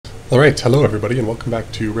Alright, hello everybody and welcome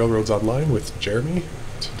back to Railroads Online with Jeremy.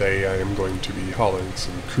 Today I am going to be hauling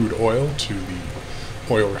some crude oil to the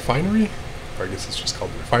oil refinery, or I guess it's just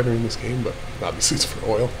called the refinery in this game, but obviously it's for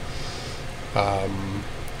oil.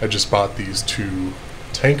 I just bought these two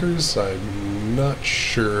tankers. I'm not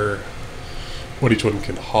sure what each one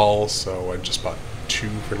can haul, so I just bought two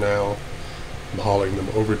for now. I'm hauling them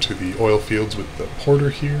over to the oil fields with the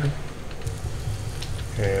porter here,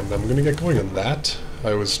 and I'm going to get going on that.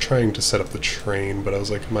 I was trying to set up the train, but I was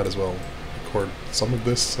like, I might as well record some of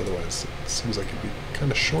this, otherwise it seems like it'd be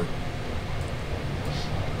kind of short.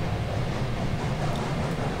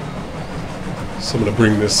 So I'm going to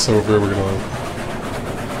bring this over.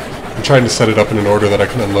 I'm trying to set it up in an order that I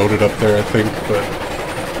can unload it up there, I think, but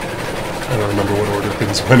I don't remember what order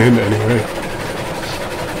things went in anyway.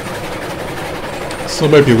 So it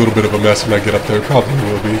might be a little bit of a mess when I get up there. Probably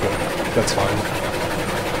will be, but that's fine.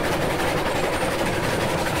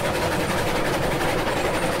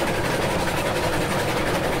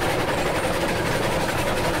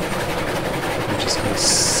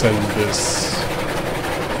 Send this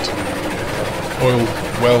to the oil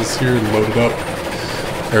wells here and load it up.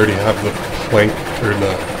 I already have the plank, or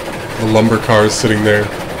the lumber cars sitting there,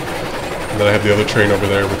 and then I have the other train over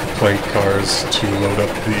there with the plank cars to load up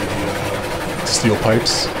the steel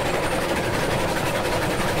pipes.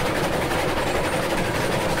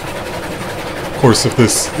 Of course, if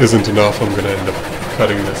this isn't enough, I'm going to end up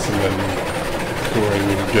cutting this and then going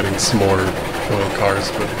and getting some more oil cars,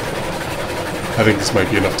 but I think this might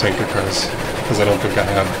be enough tanker cars, because I don't think I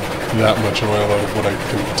have that much oil out of what I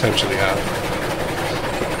can potentially have.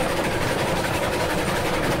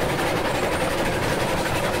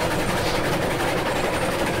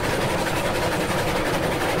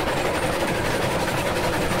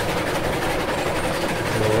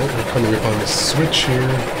 Alright, we're coming up on the switch here,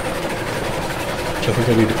 which I think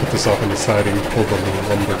I need to put this off on the siding, pull the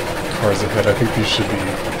little lumber cars ahead. I think these should be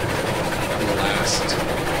last.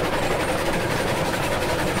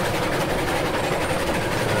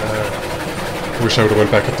 I wish I would have went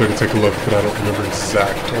back up there to take a look, but I don't remember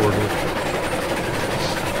exact order.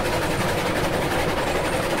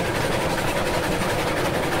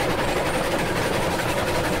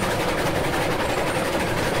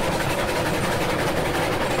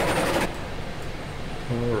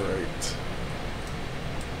 Alright.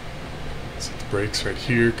 Set the brakes right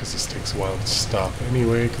here, because this takes a while to stop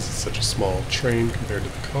anyway, because it's such a small train compared to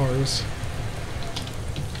the cars.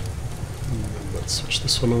 Let's switch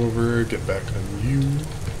this one over, get back on U.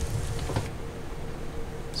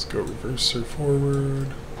 Let's go reverse or forward.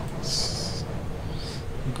 Let's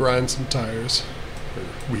grind some tires. Or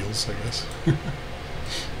wheels, I guess.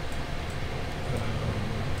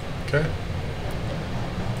 Okay.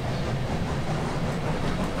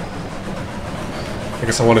 I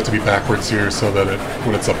guess I want it to be backwards here so that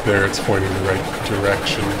when it's up there it's pointing the right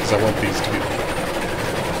direction, because I want these to be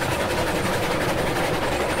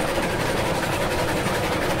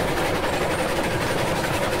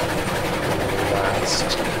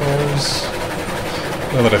cars.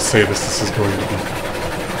 Now that I say this is going to be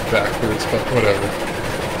backwards, but whatever.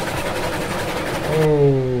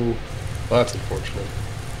 Oh, that's unfortunate.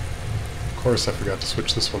 Of course I forgot to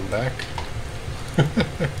switch this one back.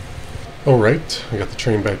 Alright, I got the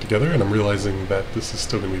train back together, and I'm realizing that this is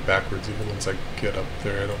still going to be backwards even once I get up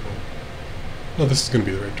there. I don't know. No, this is going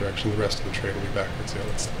to be the right direction. The rest of the train will be backwards. Yeah,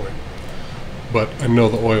 that's the point. But I know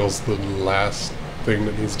the oil's the last thing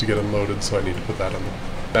that needs to get unloaded, so I need to put that on the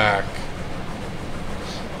back.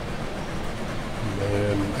 And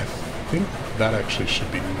then I think that actually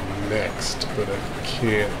should be next, but I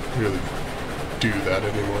can't really do that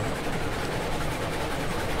anymore.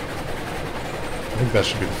 I think that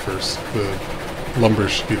should be the first. The lumber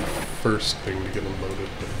should be the first thing to get unloaded,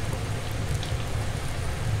 but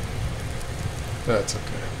that's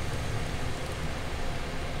okay.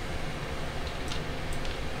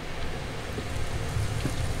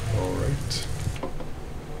 Alright.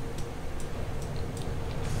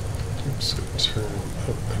 Oops, gonna turn.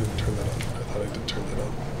 Oh, I didn't turn that on. I thought I did turn that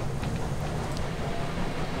on.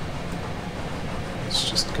 Let's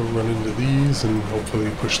just go run into these and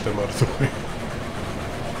hopefully push them out of the way.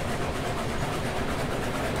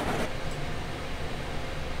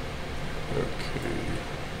 Okay.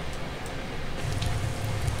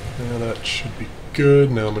 Now that should be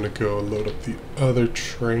good. Now I'm gonna go load up the other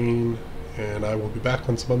train, and I will be back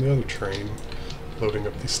once I'm on the other train, loading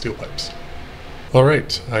up these steel pipes.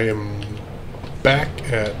 Alright, I am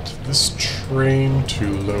back at this train to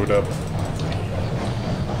load up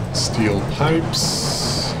the steel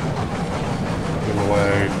pipes. I don't know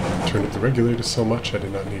why I turned up the regulator so much. I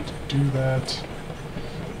did not need to do that.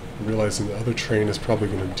 I'm realizing the other train is probably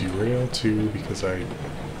going to derail too because I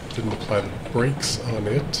didn't apply the brakes on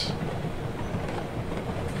it.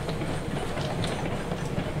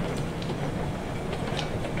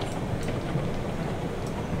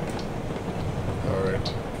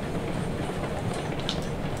 Alright.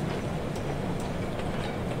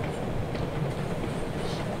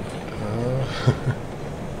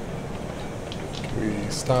 Can we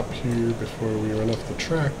stop here before we run off the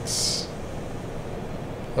tracks?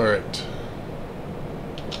 Alright.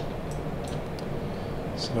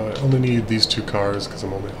 So now I only need these two cars because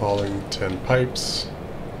I'm only hauling 10 pipes.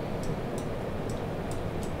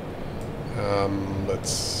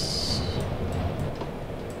 Let's...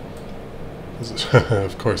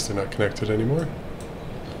 Of course they're not connected anymore.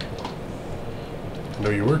 I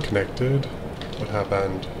know you were connected. What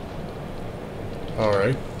happened?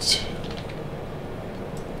 Alright.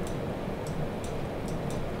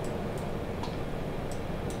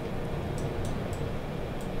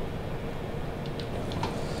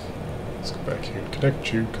 Let's go back here and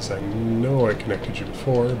connect you, because I know I connected you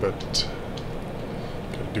before, but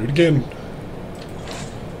gotta do it again.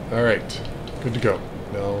 Alright, good to go.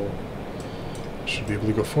 Now I should be able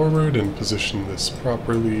to go forward and position this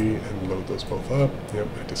properly and load those both up. Yep,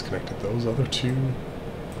 I disconnected those other two.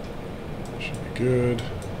 Should be good.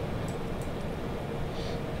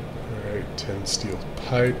 Alright, 10 steel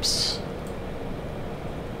pipes.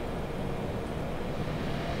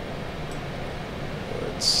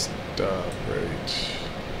 Let's stop right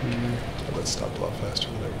here. Let's stop a lot faster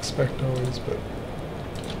than I expect always, but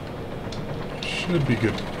should be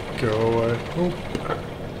good to go, I hope.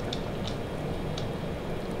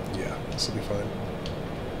 Yeah, this will be fine.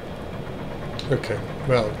 Okay,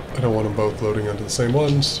 well, I don't want them both loading onto the same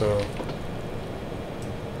one, so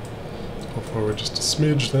go forward just a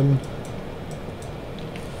smidge then.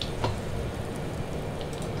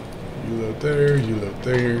 You load there, you load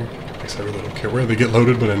there. I guess I really don't care where they get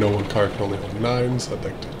loaded, but I know one car can only hold 9, so I'd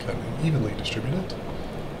like to kind of evenly distribute it.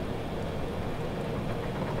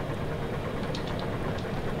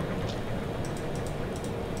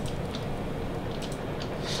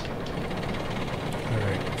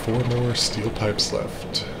 Alright, 4 more steel pipes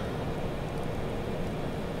left.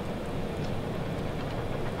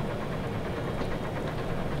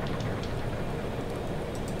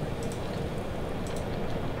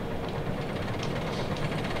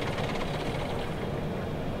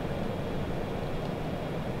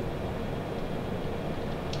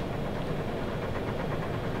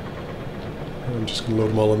 I'm just going to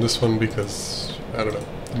load them all on this one because, I don't know,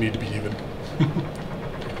 they need to be even.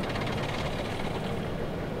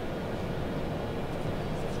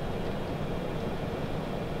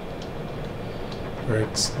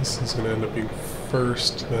 Alright, so this is going to end up being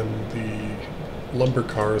first, then the lumber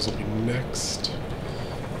cars will be next,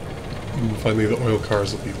 and finally the oil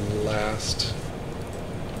cars will be last.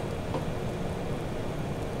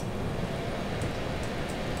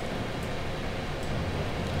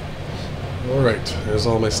 Alright, there's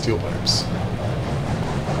all my steel pipes.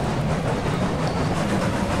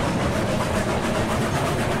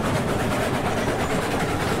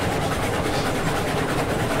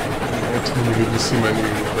 Alright, really good to see my new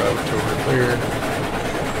route over there.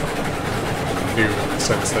 New in the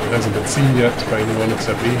sense that it hasn't been seen yet by anyone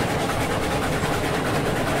except me.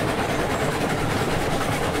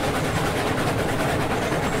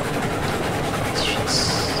 It's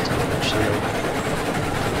just actually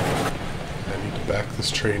I need to back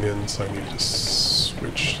this train in, so I need to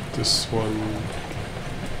switch this one.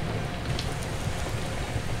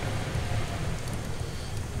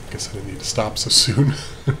 Guess I didn't need to stop so soon.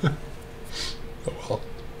 Oh well.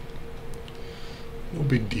 No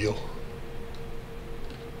big deal.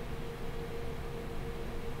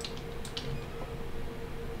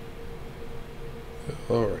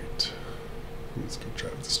 Alright. Let's go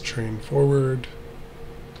drive this train forward.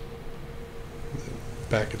 And then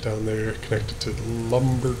back it down there, connect it to the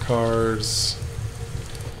lumber cars.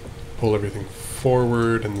 Pull everything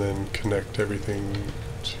forward and then connect everything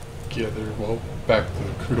together. Well, back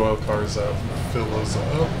the crude oil cars up, fill those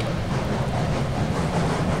up.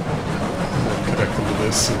 And then connect them to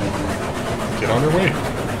this and get on our way.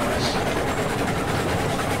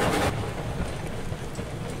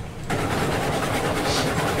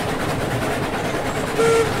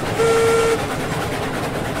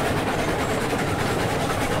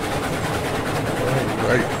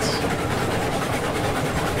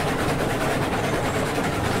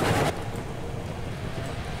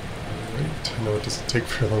 I know it doesn't take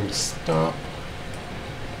very long to stop.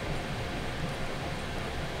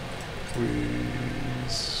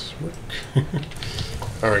 Please work.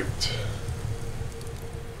 Alright.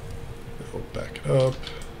 I'll back it up.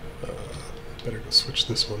 Better go switch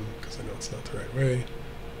this one because I know it's not the right way.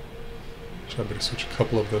 I better switch a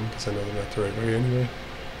couple of them because I know they're not the right way anyway.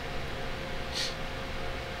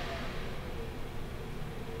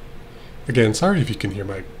 Again, sorry if you can hear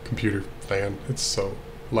my computer fan. It's so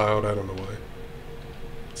loud, I don't know why.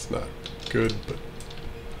 It's not good, but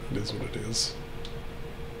it is what it is.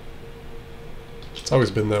 It's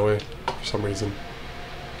always been that way for some reason.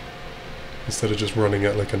 Instead of just running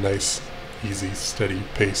at like a nice, easy, steady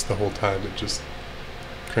pace the whole time, it just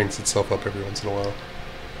cranks itself up every once in a while.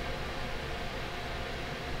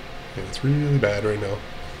 And it's really bad right now.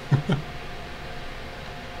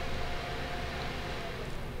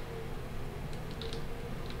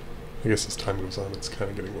 I guess as time goes on, it's kind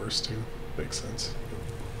of getting worse too. Makes sense.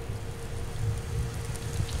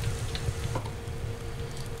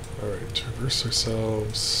 Alright, reverse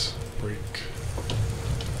ourselves, brake.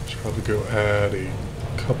 Should probably go add a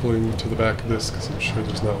coupling to the back of this because I'm sure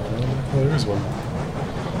there's not one on there. Oh, there is one.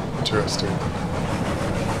 Interesting.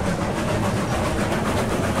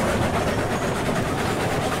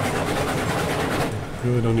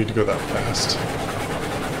 Really don't need to go that fast.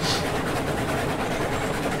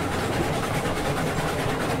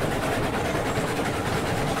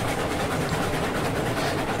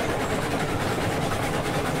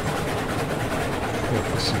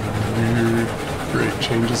 Some weird grade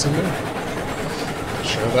changes in there. Not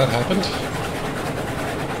sure how that happened.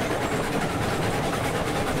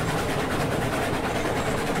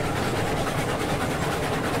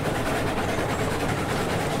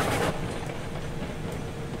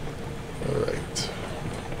 Alright.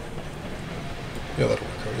 Yeah, that'll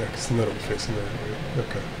work out, yeah, because then that'll be facing the right way.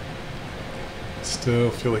 Okay.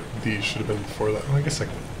 Still feel like these should have been before that. Well, I guess I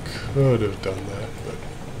could have done that, but...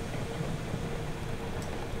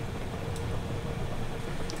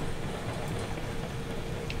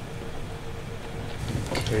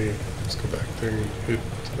 Okay, let's go back there and hit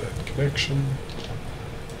that connection.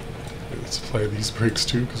 Okay, let's apply these brakes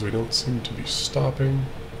too, because we don't seem to be stopping.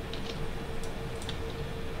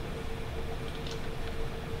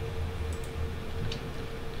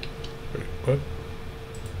 Wait, what?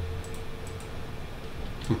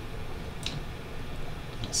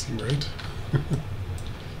 Doesn't seem right.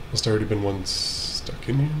 Must have already been one stuck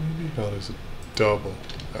in here, maybe? Oh, there's a double.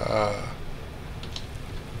 Ah.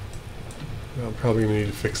 I'm probably going to need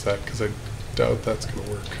to fix that because I doubt that's going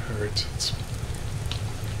to work. Alright, let's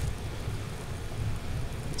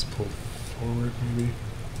pull forward maybe.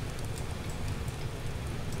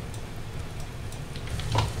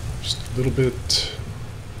 Just a little bit.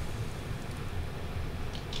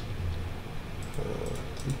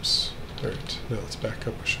 Oops. Alright, now let's back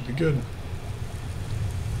up. We should be good.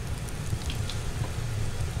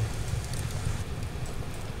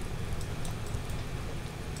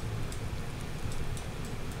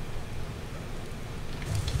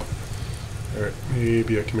 Alright,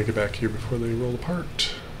 maybe I can make it back here before they roll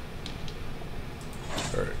apart.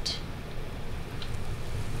 Alright.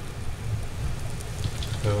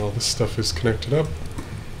 Now all this stuff is connected up.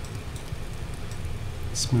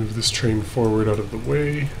 Let's move this train forward out of the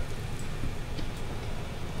way.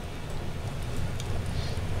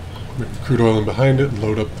 Bring the crude oil in behind it and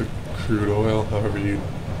load up the crude oil, however you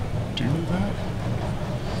do that.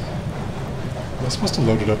 Am I supposed to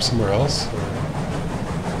load it up somewhere else?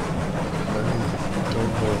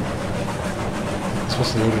 I'm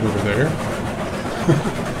supposed to load it over there?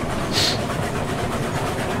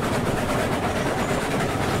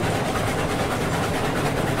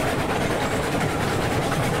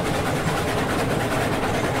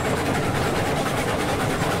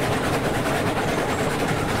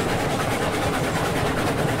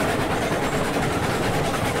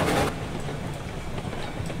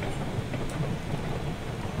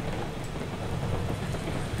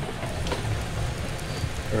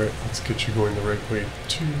 Alright, let's get you going the right way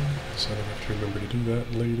too, so I don't have to remember to do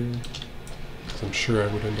that later, because I'm sure I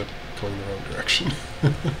would end up going the wrong direction.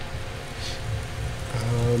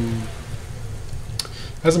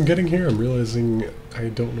 As I'm getting here, I'm realizing I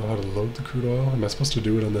don't know how to load the crude oil. Am I supposed to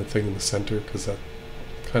do it on that thing in the center, because that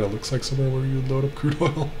kind of looks like somewhere where you would load up crude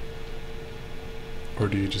oil? Or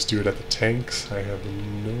do you just do it at the tanks? I have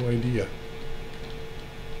no idea.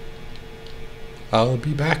 I'll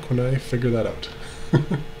be back when I figure that out.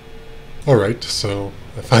 Alright, so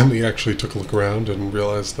I finally actually took a look around and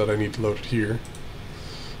realized that I need to load it here.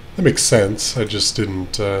 That makes sense, I just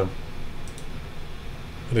didn't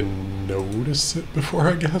notice it before,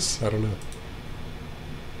 I guess? I don't know.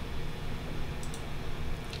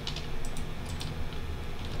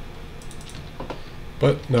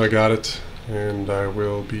 But now I got it, and I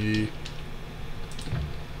will be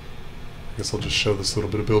I guess I'll just show this little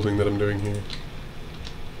bit of building that I'm doing here.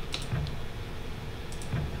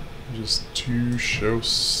 Just to show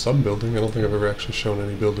some building. I don't think I've ever actually shown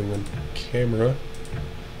any building on camera.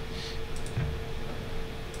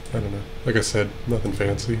 I don't know. Like I said, nothing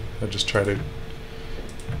fancy. I just try to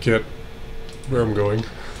get where I'm going.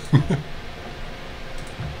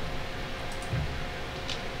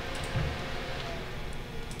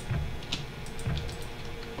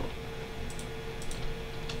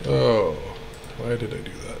 Oh, why did I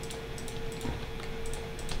do that?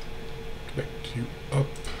 Connect you up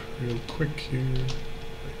real quick here.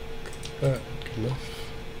 Like that. Good enough.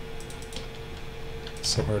 It's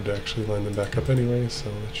so hard to actually line them back up anyway, so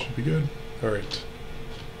that should be good. Alright.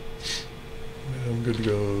 I'm good to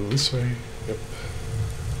go this way. Yep.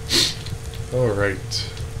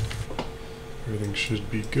 Alright. Everything should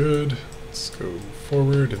be good. Let's go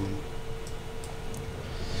forward and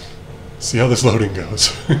see how this loading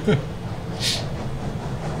goes.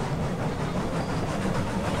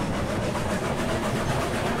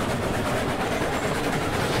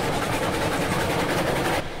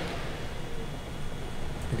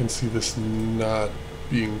 I can see this not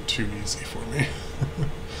being too easy for me.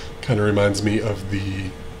 Kind of reminds me of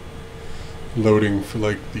the loading for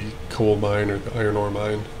like the coal mine or the iron ore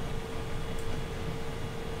mine.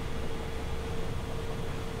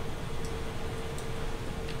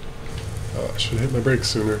 Oh, I should have hit my brakes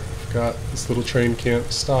sooner. Forgot this little train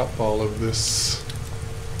can't stop all of this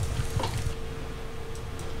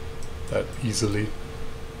that easily.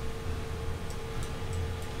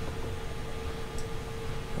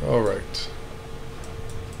 Alright.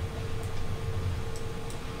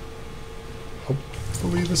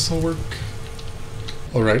 Hopefully this will work.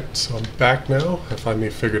 Alright, so I'm back now. I finally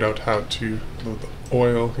figured out how to load the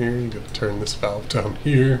oil here. You gotta turn this valve down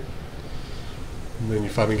here. And then you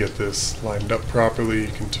finally get this lined up properly.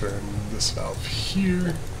 You can turn this valve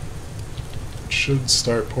here. It should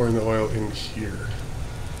start pouring the oil in here.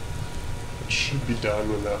 It should be done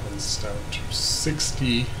when that one's down to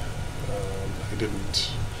 60. I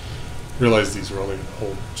didn't realize these were only going to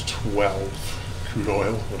hold 12 crude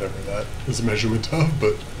oil, whatever that is a measurement of,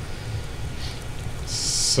 but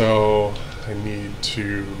so I need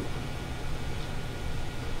to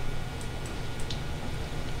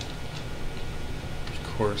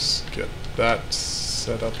of course get that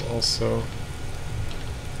set up also.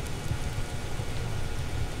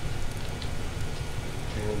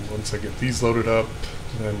 And once I get these loaded up,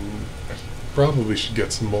 then I probably should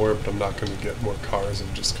get some more, but I'm not going to get more cars.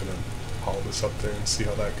 I'm just going to haul this up there and see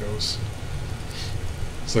how that goes.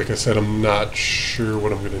 So like I said, I'm not sure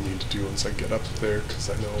what I'm going to need to do once I get up there, because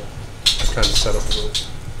I know I kind of set up a little...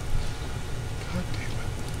 God damn it.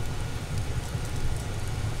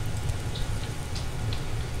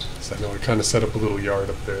 So I know I kind of set up a little yard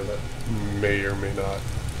up there that may or may not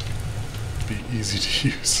be easy to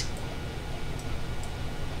use.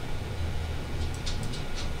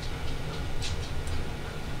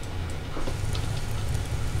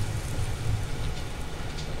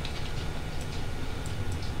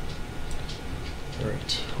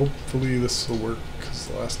 Alright, hopefully this will work, because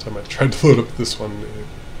the last time I tried to load up this one, it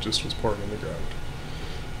just was pouring on the ground.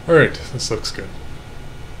 Alright, this looks good.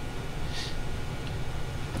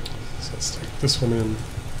 So let's take this one in.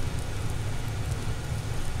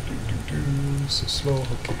 So slow,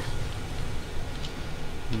 okay.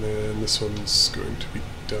 And then this one's going to be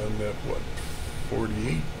done at what,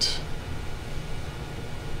 48?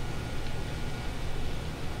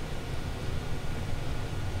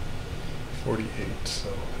 So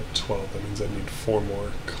at 12, that means I need 4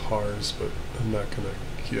 more cars, but I'm not gonna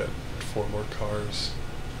get 4 more cars.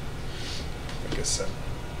 I guess 7.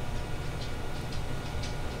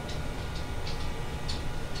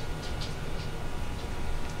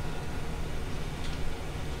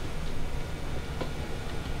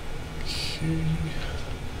 Okay.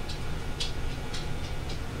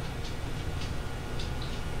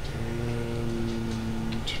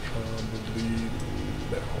 And probably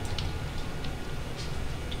now.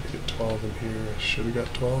 12 in here. I should have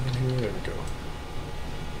got 12 in here. There we go.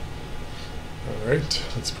 Alright,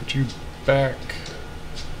 let's put you back.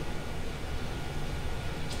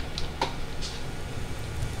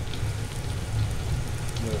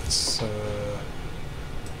 Let's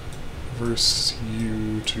reverse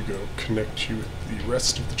you to go connect you with the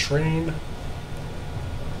rest of the train.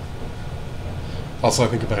 Also, I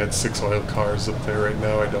think if I had 6 oil cars up there right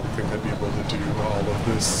now, I don't think I'd be able to do all of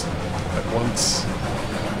this at once.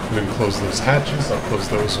 And then close those hatches. I'll close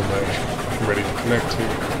those when I'm ready to connect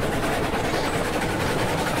here.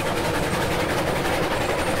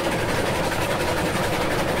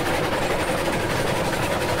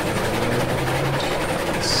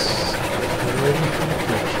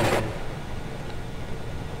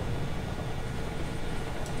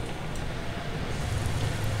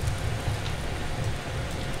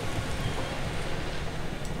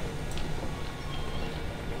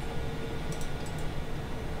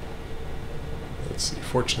 Let's see,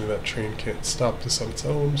 fortunately that train can't stop this on its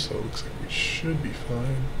own, so it looks like we should be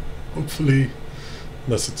fine. Hopefully,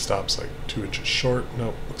 unless it stops like 2 inches short.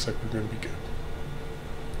 No, looks like we're going to be good.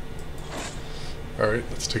 Alright,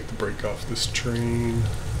 let's take the brake off this train,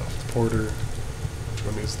 off the porter. Which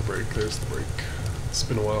one is the brake? There's the brake. It's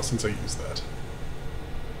been a while since I used that.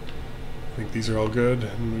 I think these are all good,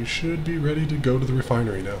 and we should be ready to go to the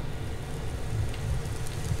refinery now.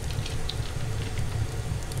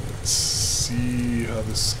 Let's see how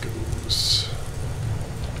this goes.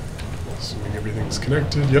 Assuming everything's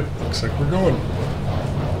connected. Yep, looks like we're going.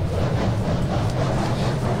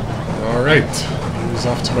 Alright, here's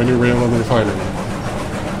off to my new rail on the refinery.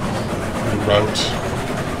 New route.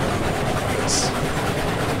 Yes.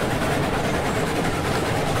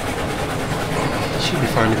 Should be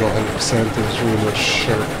fine to go 100%. There's really no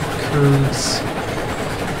sharp curves.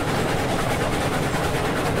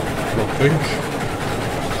 I don't think.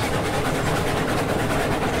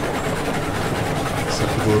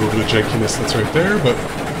 Except for the little bit of jankiness that's right there, but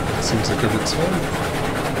it seems like everything's fine.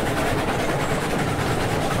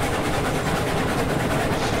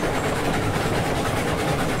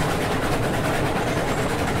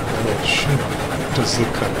 Oh shit, it does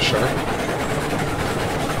look kind of sharp.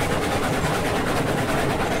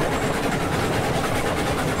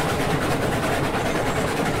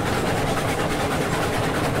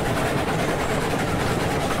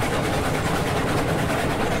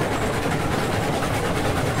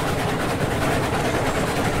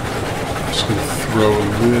 Throw a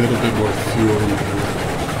little bit more fuel in here.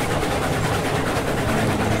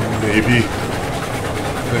 Maybe.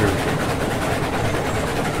 There we go.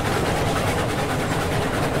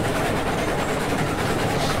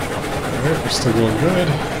 Alright, we're still going good.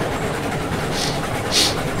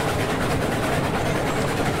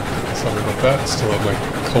 Sorry about that, still have my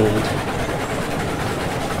cold.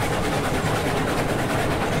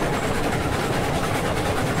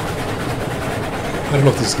 I don't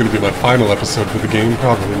know if this is going to be my final episode for the game,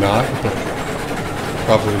 probably not, but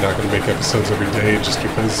probably not going to make episodes every day just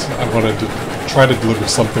because I wanted to try to deliver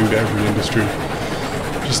something to every industry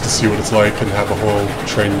just to see what it's like and have a whole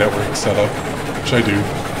train network set up, which I do.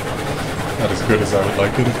 Not as good as I would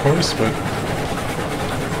like it, of course, but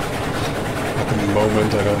at the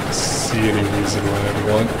moment I don't see any reason why I'd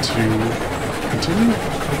want to continue,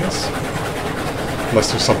 I guess.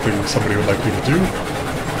 Unless there's something somebody would like me to do.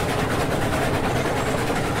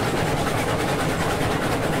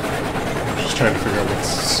 Trying to figure out what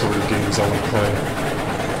sort of games I want to play.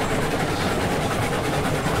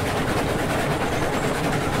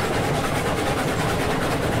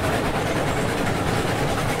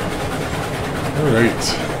 Alright.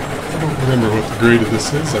 I don't remember what the grade of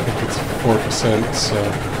this is. I think it's 4%, so I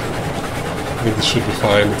think this should be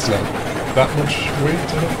fine. It's not that much weight,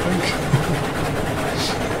 I don't think.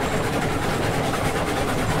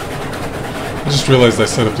 I just realized I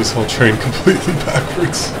set up this whole train completely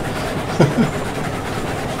backwards.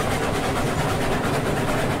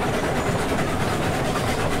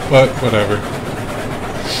 But whatever.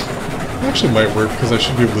 It actually might work because I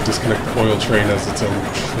should be able to disconnect the oil train as its own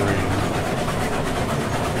train.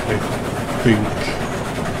 I think.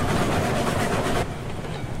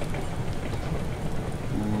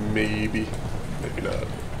 Maybe. Maybe not.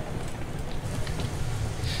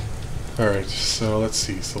 Alright, so let's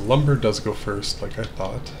see. So lumber does go first, like I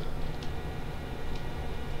thought.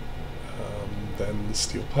 Then the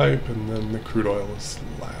steel pipe, and then the crude oil is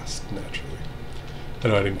last, naturally. I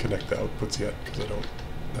know I didn't connect the outputs yet, because I don't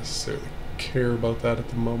necessarily care about that at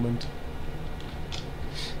the moment.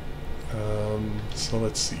 So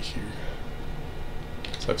let's see here.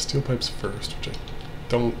 So I have steel pipes first, which I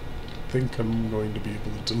don't think I'm going to be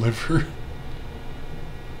able to deliver.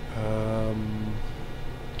 I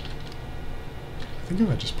think if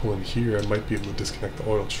I just pull in here, I might be able to disconnect the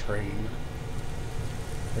oil train.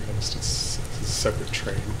 I guess it's a separate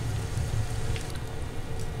train.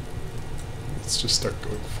 Let's just start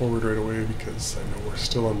going forward right away because I know we're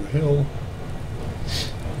still on the hill.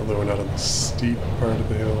 Although we're not on the steep part of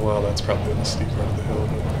the hill. Well, that's probably on the steep part of the hill.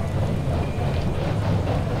 But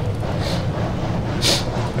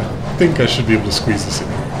I think I should be able to squeeze this in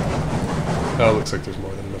here. Oh, it looks like there's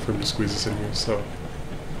more than enough room to squeeze this in here, so...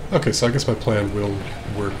 Okay, so I guess my plan will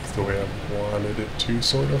work the way I wanted it to,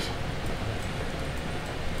 sort of.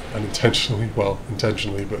 Unintentionally, well,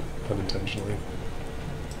 intentionally, but unintentionally.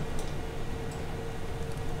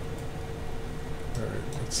 Alright,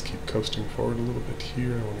 let's keep coasting forward a little bit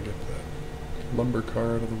here. I want to get that lumber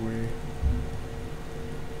car out of the way.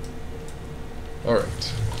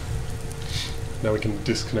 Alright. Now we can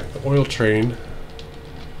disconnect the oil train,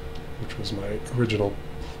 which was my original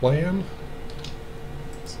plan.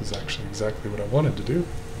 is actually exactly what I wanted to do.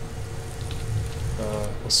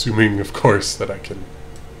 Assuming, of course, that I can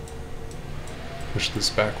push this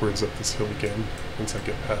backwards up this hill again once I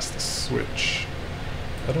get past the switch.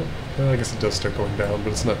 Well, I guess it does start going down,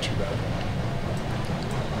 but it's not too bad.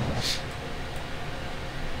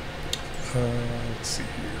 Let's see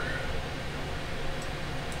here.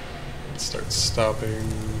 Let's start stopping,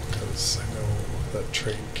 because I know that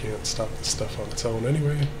train can't stop this stuff on its own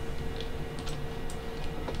anyway.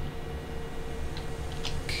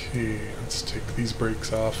 Okay, let's take these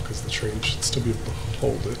brakes off, because the train should still be able to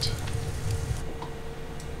hold it.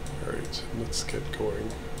 Alright, let's get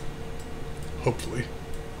going. Hopefully.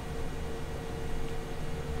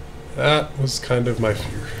 That was kind of my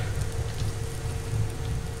fear.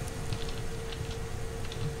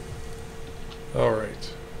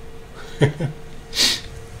 Alright.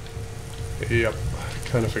 Yep,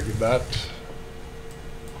 kind of figured that.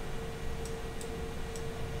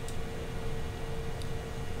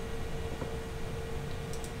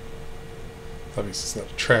 Obviously it's not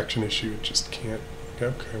a traction issue, it just can't.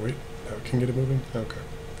 Okay, wait, now it can get it moving? Okay,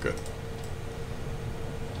 good.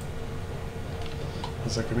 I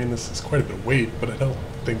was like, I mean, this is quite a bit of weight, but I don't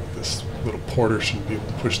think this little porter should be able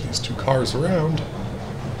to push these two cars around.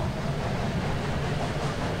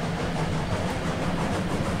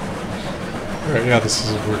 Alright, yeah, this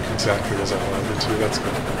is working exactly as I wanted it to, that's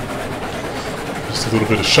good. Just a little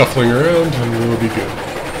bit of shuffling around and we'll be good.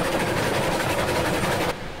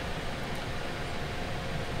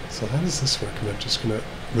 So how does this work? Am I just going to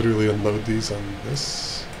literally unload these on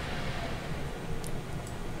this?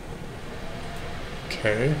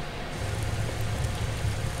 Okay.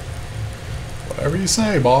 Whatever you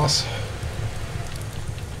say, boss.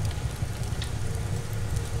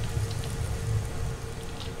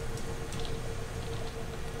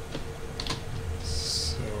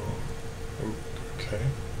 So, okay.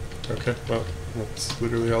 Okay, well, that's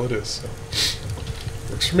literally all it is, so.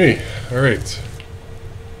 Works for me. Alright.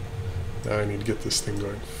 Now I need to get this thing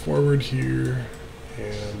going forward here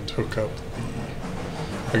and hook up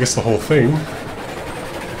I guess the whole thing.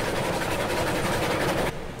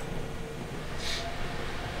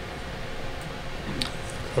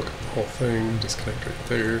 Hook up the whole thing, disconnect right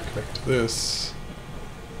there, connect to this.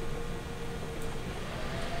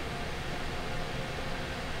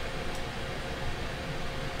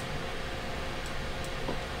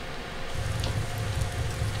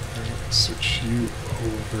 Alright, switch you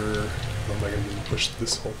over. How am I going to push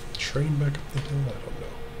this whole train back up the hill? I don't know.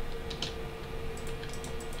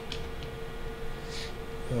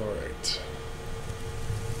 Alright.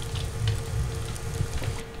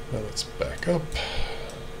 Now let's back up.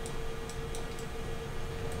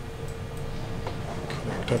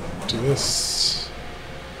 Connect up to this.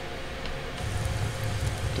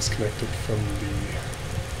 Disconnected from the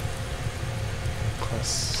class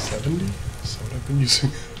 70? Is that what I've been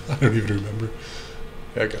using? I don't even remember.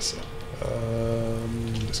 Yeah, I guess so.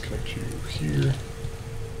 Disconnect you here.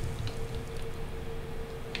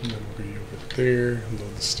 And then we'll go over there,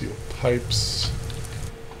 load the steel pipes.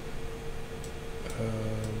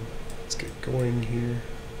 Let's get going here.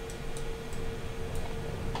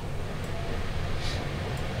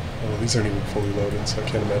 Oh, these aren't even fully loaded, so I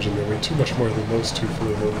can't imagine they weigh too much more than those two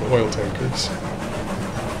fully loaded oil tankers.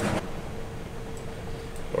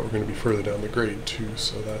 But we're going to be further down the grade too,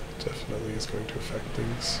 so that definitely is going to affect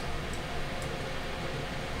things.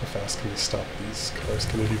 How fast can we stop these cars?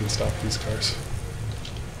 Can it even stop these cars?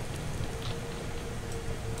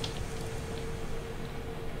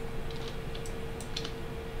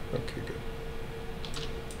 Okay, good.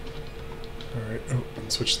 Alright, oh,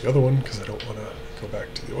 and switch the other one, because I don't want to go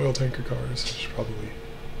back to the oil tanker cars. I should probably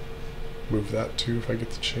move that too if I get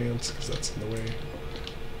the chance, because that's in the way.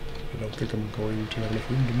 I don't think I'm going to have enough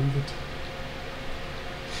room to move it.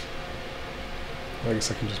 I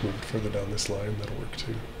guess I can just move it further down this line, that'll work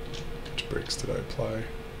too. Which brakes did I apply?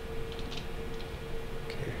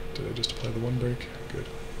 Okay, did I just apply the one brake? Good.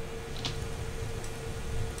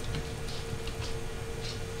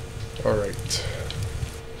 Alright.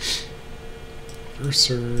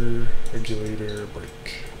 Reverser, regulator,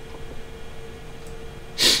 brake.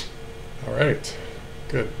 Alright,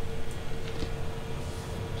 good.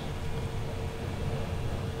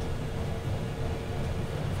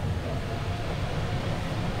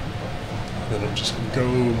 Then I'm just going to go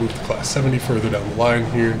move the class 70 further down the line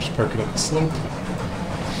here and just park it up the slope.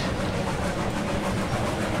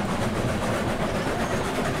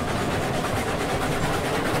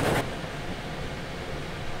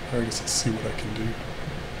 I guess let's see what I can do.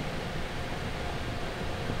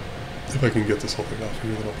 If I can get this whole thing off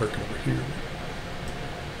here, then I'll park it over here.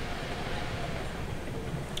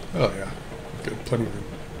 Oh yeah, good, plenty of room.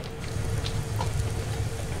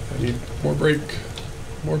 I need more brake,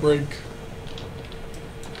 more brake,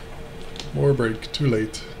 more brake, too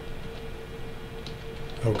late.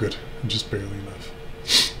 Oh good, just barely enough.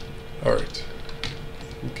 Alright.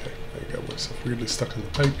 Okay, I got myself weirdly stuck on the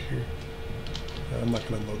pipe here. I'm not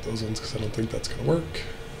going to unload those ones because I don't think that's going to work.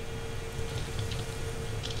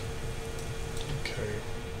 Okay.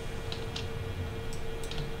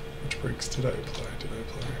 Which brakes did I apply?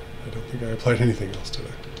 I don't think I applied anything else, did I?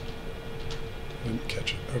 I didn't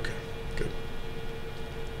catch it. Okay, good.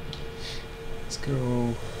 Let's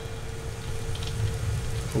go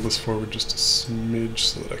pull this forward just a smidge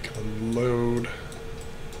so that I can unload.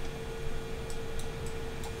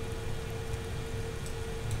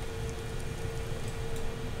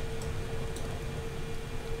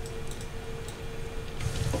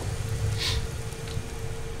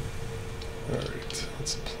 Alright,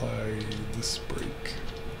 let's apply this brake.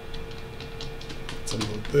 Let's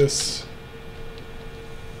unload this.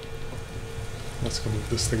 Let's go move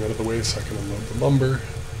this thing out of the way so I can unload the lumber.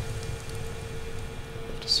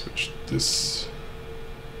 I have to switch this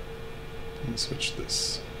and switch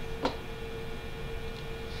this.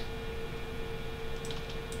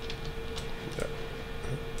 Yeah.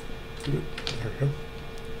 Good. There we go.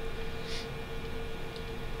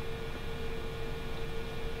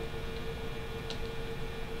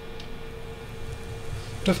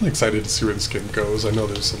 Definitely excited to see where this game goes. I know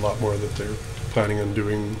there's a lot more that they're planning on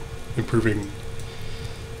doing, improving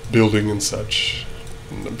building and such,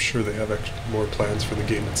 and I'm sure they have more plans for the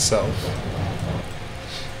game itself.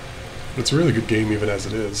 But it's a really good game even as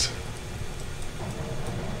it is.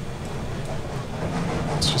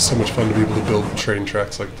 It's just so much fun to be able to build train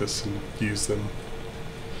tracks like this and use them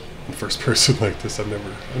in first person like this. I've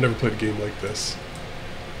never played a game like this.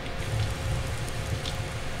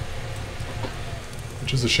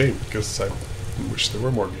 Which is a shame, because I wish there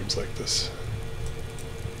were more games like this.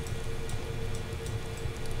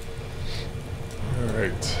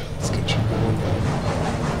 Alright, let's get you going.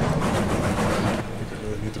 I think I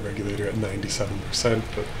really need the regulator at 97%,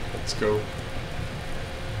 but let's go.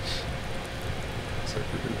 Looks like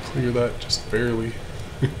we're going to clear that just barely.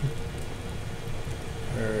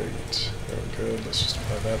 Alright, there we go. Let's just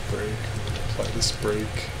apply that brake, and then apply this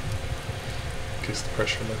brake in case the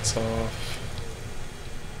pressure lets off.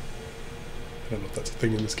 I don't know if that's a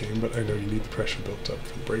thing in this game, but I know you need the pressure built up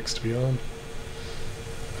for the brakes to be on.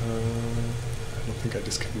 I don't think I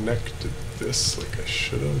disconnected this like I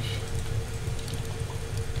should have.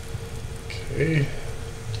 Okay.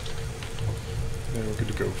 Now we're good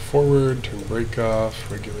to go forward, turn the brake off,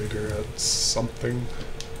 regulator at something.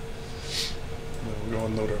 And then we'll go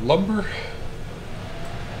unload our lumber.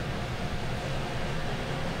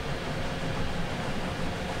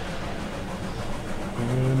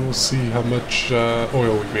 And we'll see how much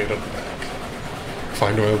oil we made out of the back.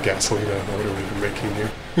 Refined oil, gasoline, I don't know what are we even making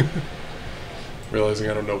here. Realizing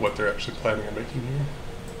I don't know what they're actually planning on making here.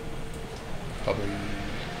 Probably, I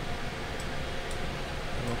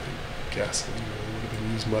don't think gasoline really would have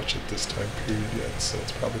been used much at this time period yet, so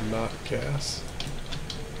it's probably not gas.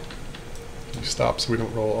 Can you stop so we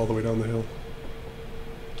don't roll all the way down the hill?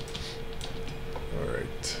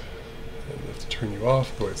 Alright. And I have to turn you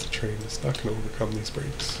off, otherwise the train is not going to overcome these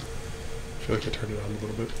brakes. I feel like I turned it on a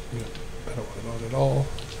little bit. Yeah, I don't want it on at all.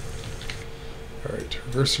 Alright,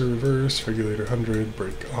 reverser, reverse, regulator 100,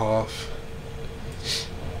 brake off.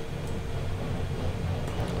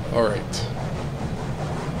 Alright.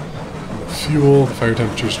 And the fuel, the fire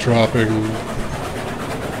temperature's dropping,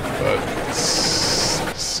 but it's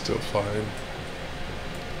still fine.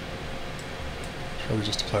 Probably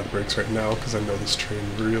just apply the brakes right now because I know this train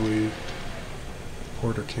really, the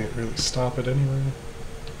porter can't really stop it anyway.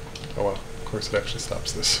 Oh well, of course it actually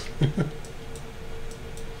stops this.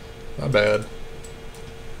 Not bad.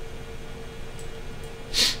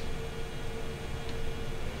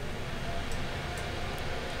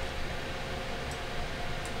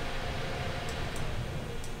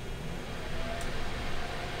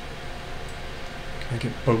 Can I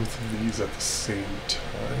get both of these at the same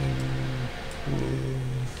time?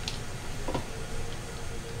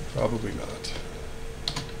 Probably not.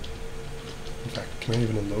 In fact, can I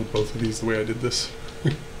even unload both of these the way I did this?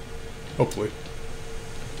 Hopefully.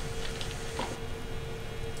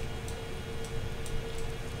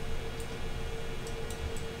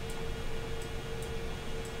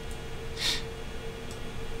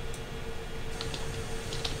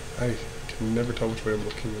 I can never tell which way I'm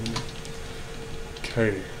looking anymore.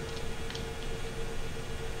 Okay.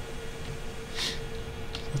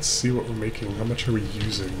 Let's see what we're making. How much are we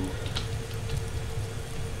using?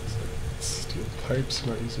 Steel pipes,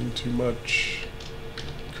 not using too much.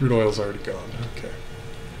 Crude oil's already gone. Okay.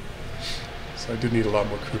 So I did need a lot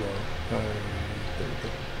more crude oil. There we go.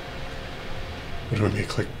 What do we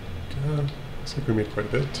make? Like, looks like we made quite a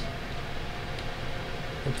bit.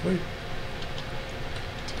 Hopefully.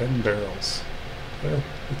 10 barrels. Yeah,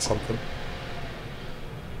 it's something.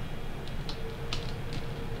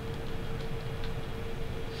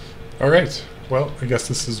 Alright, well, I guess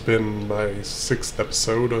this has been my 6th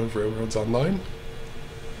episode of Railroads Online.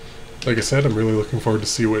 Like I said, I'm really looking forward to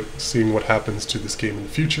seeing what happens to this game in the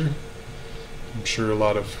future. I'm sure a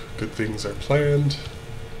lot of good things are planned.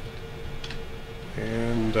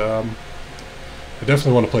 And I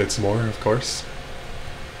definitely want to play it some more, of course.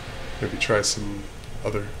 Maybe try some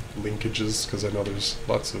other linkages, because I know there's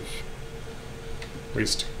lots of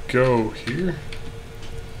ways to go here.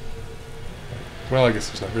 Well, I guess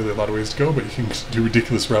there's not really a lot of ways to go, but you can do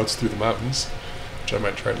ridiculous routes through the mountains, which I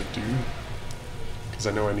might try to do, because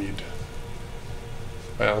I know I need...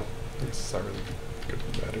 Well, I guess it's not really going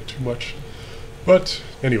to matter too much. But,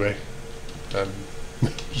 anyway, I'm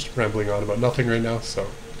just rambling on about nothing right now, so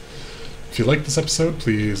if you like this episode,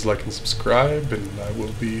 please like and subscribe, and I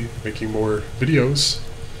will be making more videos.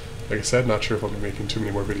 Like I said, not sure if I'll be making too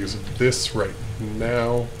many more videos of this right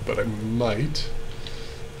now, but I might.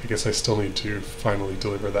 I guess I still need to finally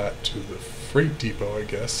deliver that to the freight depot, I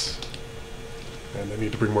guess. And I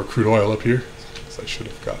need to bring more crude oil up here, because I should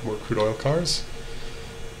have got more crude oil cars.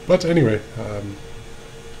 But anyway,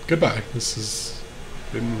 goodbye. This has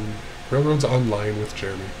been Railroads Online with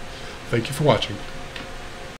Jeremy. Thank you for watching.